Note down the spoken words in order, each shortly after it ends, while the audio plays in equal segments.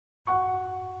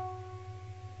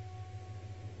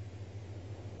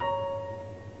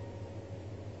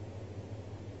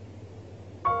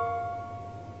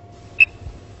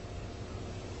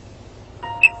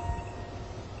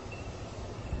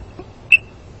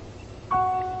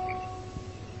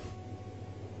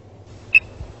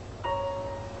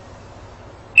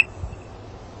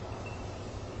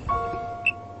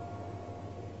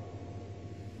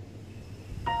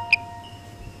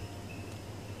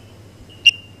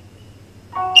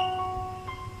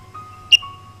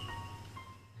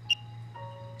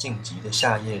晋级的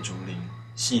夏夜竹林，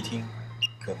细听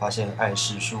可发现艾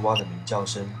氏树蛙的鸣叫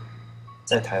声。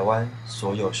在台湾，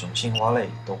所有雄性蛙类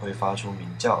都会发出鸣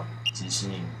叫，及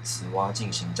吸引雌蛙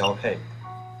进行交配。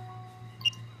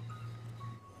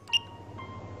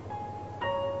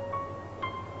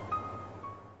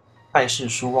艾氏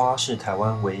树蛙是台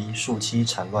湾唯一树栖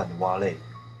产卵的蛙类。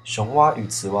雄蛙与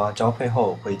雌蛙交配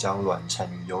后，会将卵产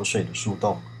于有水的树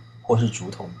洞或是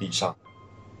竹筒壁上。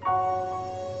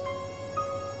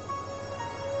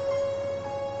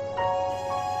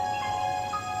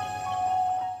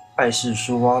艾氏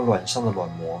树蛙卵上的卵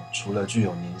膜除了具有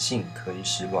粘性，可以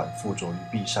使卵附着于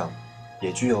壁上，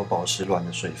也具有保持卵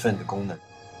的水分的功能。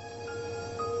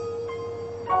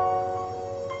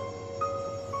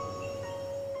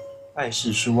艾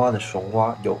氏树蛙的雄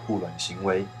蛙有护卵行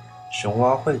为，雄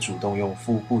蛙会主动用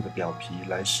腹部的表皮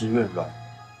来湿润卵，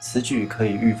此举可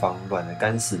以预防卵的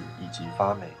干死以及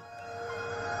发霉。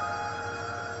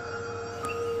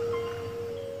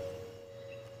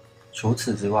除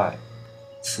此之外，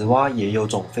雌蛙也有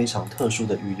种非常特殊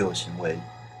的育幼行为，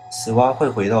雌蛙会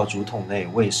回到竹筒内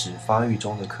喂食发育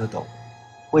中的蝌蚪。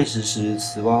喂食时，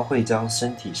雌蛙会将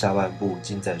身体下半部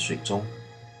浸在水中，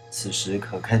此时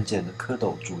可看见的蝌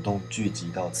蚪主动聚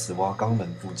集到雌蛙肛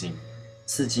门附近，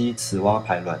刺激雌蛙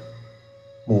排卵。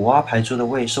母蛙排出的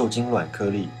未受精卵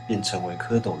颗粒便成为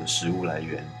蝌蚪的食物来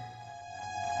源。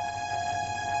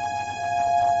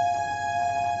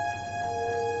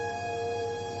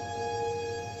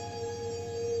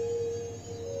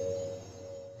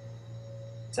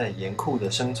在严酷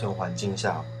的生存环境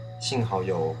下，幸好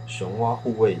有雄蛙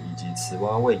护卫以及雌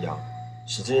蛙喂养，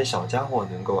使这些小家伙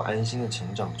能够安心的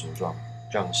成长茁壮，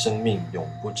让生命永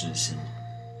不止息。